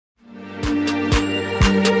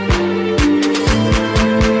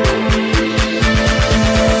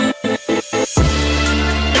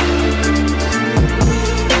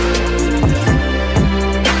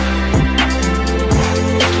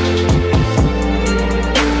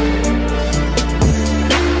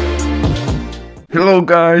Hello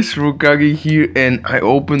guys, Kage here, and I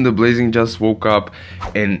opened the Blazing Just woke up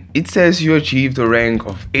and it says you achieved a rank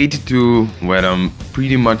of 82, where I'm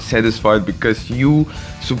pretty much satisfied because you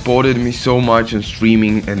supported me so much on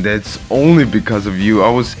streaming, and that's only because of you. I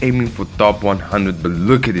was aiming for top 100, but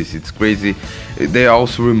look at this, it's crazy. They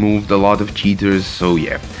also removed a lot of cheaters, so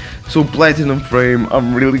yeah. So platinum frame,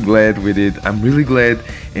 I'm really glad with it, I'm really glad.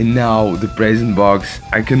 And now the present box,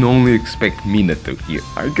 I can only expect Minato here.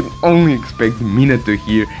 I can only expect Minato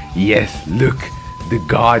here. Yes, look, the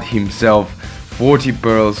god himself. 40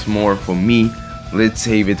 pearls more for me. Let's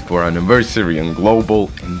save it for anniversary on global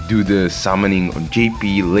and do the summoning on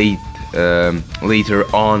JP later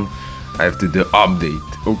on. I have to do the update.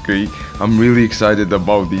 Okay, I'm really excited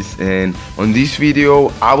about this, and on this video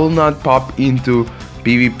I will not pop into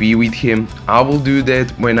PvP with him. I will do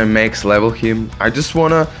that when I max level him. I just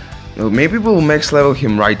wanna, maybe we'll max level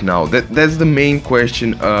him right now. That's the main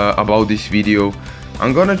question about this video.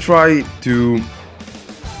 I'm gonna try to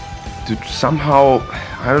somehow,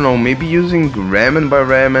 I don't know, maybe using ramen by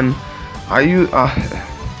ramen. I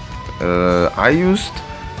used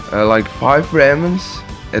like 5 ramens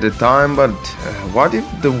at a time, but what if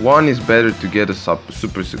the one is better to get a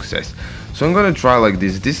super success? So I'm gonna try like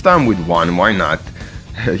this time with one. Why not?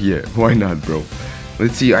 Yeah, why not, bro?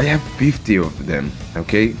 Let's see, I have 50 of them,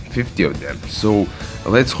 okay? 50 of them. So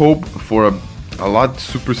let's hope for a lot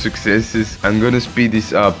super successes. I'm gonna speed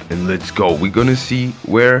this up and let's go. We're gonna see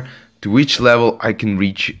to which level I can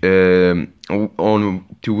reach, to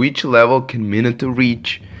which level can Minato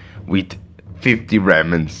reach with 50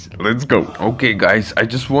 ramens. Let's go. Okay guys, I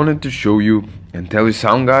just wanted to show you and tell you,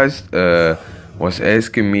 some guys was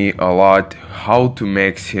asking me a lot how to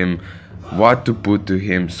max him, what to put to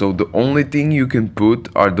him. So the only thing you can put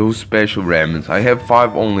are those special ramens. I have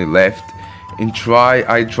 5 only left, and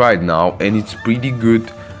I tried now, and it's pretty good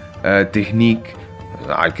technique,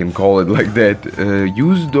 I can call it like that.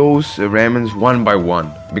 Use those ramens one by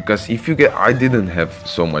one, because if you get, I didn't have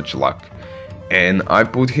so much luck, and I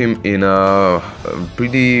put him in a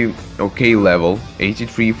pretty okay level.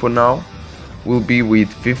 83 for now, will be with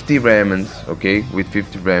 50 ramens, okay, with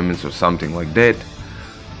 50 ramens or something like that.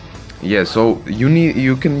 Yeah, so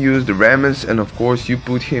you can use the ramens, and of course you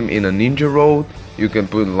put him in a ninja road. You can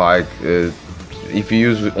put like if you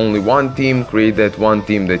use only one team, create that one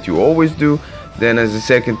team that you always do. Then as a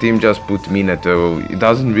second team, just put Minato. It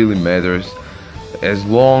doesn't really matter, as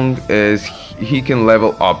long as he can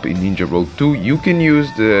level up in ninja road 2. You can use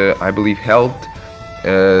the, I believe, health,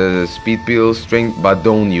 speed pills, strength, but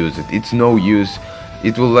don't use it. It's no use.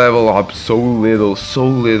 It will level up so little,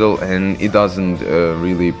 and it doesn't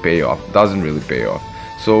really pay off.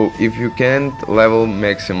 So if you can't level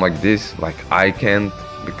max him like this, like I can't,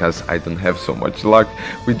 because I don't have so much luck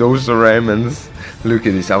with those ramens. Look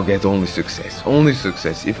at this, I'll get only success.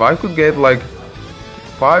 If I could get like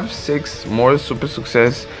 5, 6 more super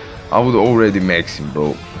success, I would already max him,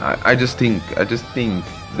 bro. I just think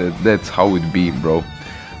that that's how it be, bro.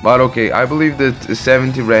 But okay, I believe that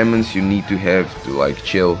 70 ramens you need to have to like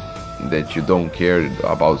chill, that you don't care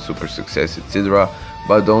about super success, etc.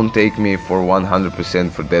 But don't take me for 100%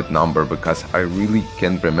 for that number, because I really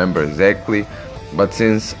can't remember exactly. But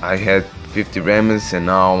since I had 50 ramens and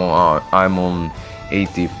now I'm on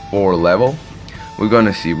 84 level, we're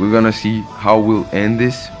gonna see how we'll end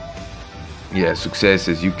this. Yeah, success,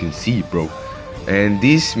 as you can see, bro. And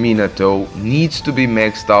this Minato needs to be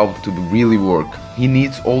maxed out to really work. He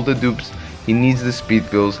needs all the dupes, he needs the speed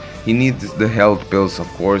pills, he needs the health pills,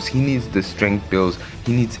 of course, he needs the strength pills,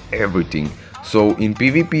 he needs everything. So in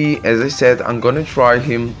PvP, as I said, I'm gonna try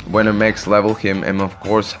him when I max level him, and of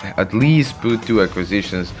course at least put 2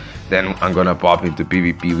 acquisitions. Then I'm gonna pop into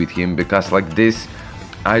PvP with him, because like this,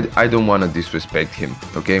 I don't wanna disrespect him,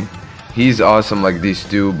 okay? He's awesome like this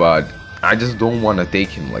too, but I just don't want to take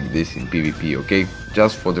him like this in PvP, okay?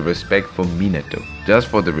 Just for the respect for Minato.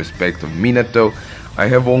 I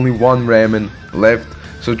have only 1 ramen left,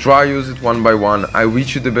 so try use it one by one. I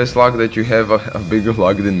wish you the best luck, that you have a bigger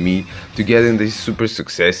luck than me to get in these super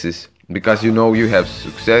successes, because you know you have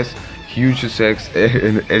success, huge success,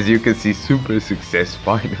 and as you can see, super success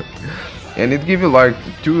final. And it gives you like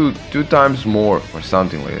two times more or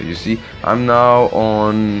something like that. You see, I'm now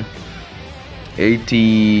on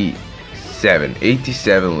 87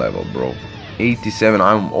 level, bro. 87.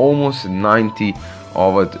 I'm almost 90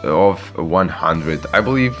 of 100. I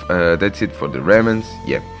believe that's it for the ramens.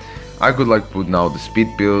 Yeah, I could like put now the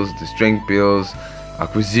speed pills, the strength pills,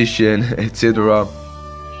 acquisition, etc.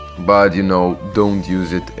 But you know, don't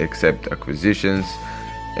use it except acquisitions.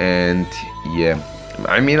 And yeah,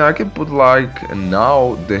 I mean, I can put like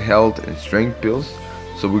now the health and strength pills,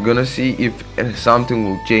 So we're gonna see if something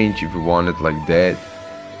will change if we want it like that.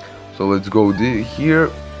 So let's go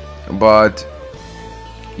here. But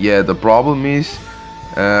yeah, the problem is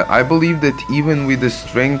I believe that even with the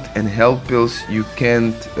strength and health pills you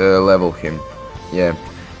can't level him. Yeah,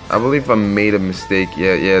 I believe I made a mistake.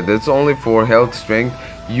 Yeah, that's only for health strength.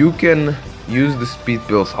 You can use the speed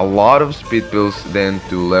pills, a lot of speed pills, then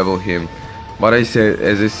to level him. But as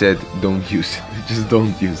I said, don't use it. Just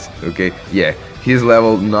don't use it, okay? Yeah, his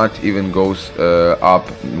level not even goes up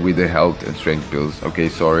with the health and strength pills. Okay,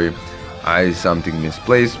 sorry, I something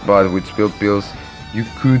misplaced, but with speed pills you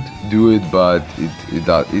could do it, but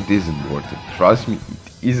it isn't worth it. Trust me,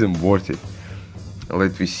 it isn't worth it.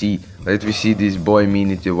 Let me see this boy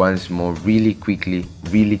Minato once more, really quickly.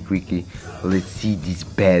 Let's see this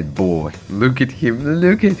bad boy. Look at him,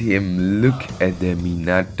 look at the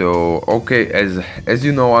Minato. Okay, as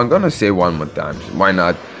you know, I'm gonna say one more time, why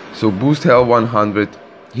not? So boost health 100.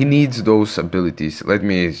 He needs those abilities. Let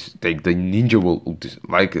me take the ninja ulti,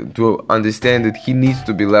 like, to understand that he needs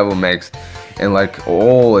to be level maxed and like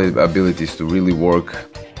all abilities to really work.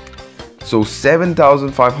 So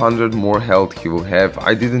 7,500 more health he will have.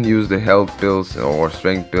 I didn't use the health pills or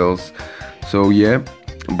strength pills, so yeah,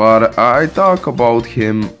 but I talk about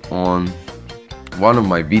him on one of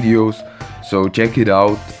my videos, so check it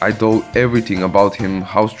out. I told everything about him,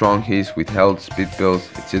 how strong he is with health, speed pills,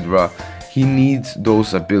 etc. He needs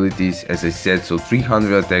those abilities, as I said. So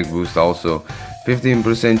 300 attack boost, also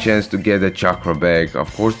 15% chance to get a chakra bag,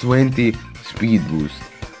 of course 20 speed boost.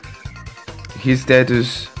 His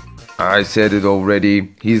status, I said it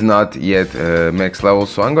already, he's not yet max level,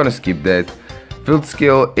 so I'm gonna skip that. Field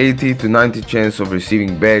skill, 80 to 90 chance of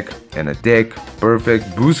receiving back and attack,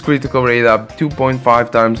 perfect. Boost critical rate up 2.5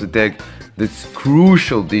 times attack, that's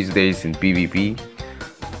crucial these days in PvP.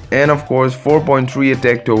 And of course 4.3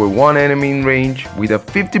 attack to over one enemy in range with a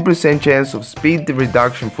 50% chance of speed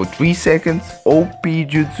reduction for 3 seconds. OP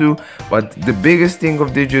jutsu, but the biggest thing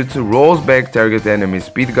of the jutsu, rolls back target enemy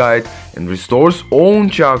speed guide and restores own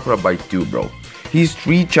chakra by 2, bro. He's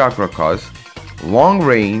 3 chakra cost, long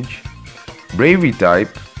range, bravery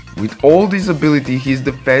type. With all this ability, he's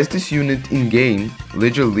the fastest unit in game,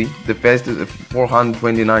 literally the fastest,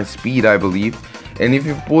 429 speed I believe. And if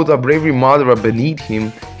you put a bravery Madara beneath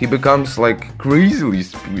him, he becomes like crazily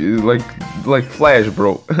like Flash,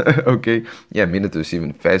 bro. Okay, yeah, Minato is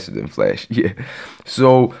even faster than Flash. Yeah,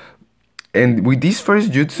 so, and with this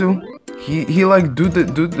first jutsu, he like do the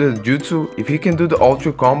jutsu. If he can do the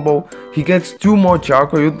ultra combo, he gets 2 more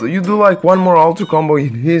chakra. You do like 1 more ultra combo,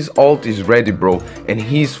 and his ult is ready, bro. And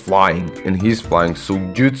he's flying, So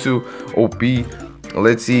jutsu OP.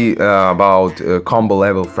 Let's see about combo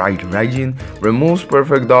level. Fright Raijin removes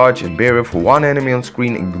perfect dodge and barrier for 1 enemy on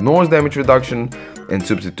screen, ignores damage reduction and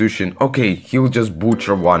substitution. Okay, he'll just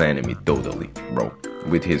butcher 1 enemy totally, bro,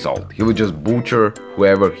 with his ult. He will just butcher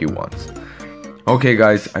whoever he wants. Okay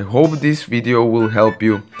guys, I hope this video will help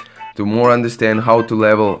you to more understand how to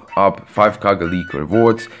level up 5 Kage League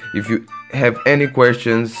rewards. If you have any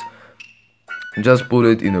questions, just put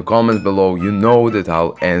it in the comments below. You know that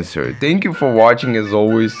I'll answer. Thank you for watching as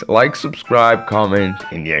always. Like, subscribe, comment,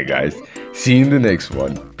 and yeah guys, see you in the next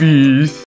one. Peace.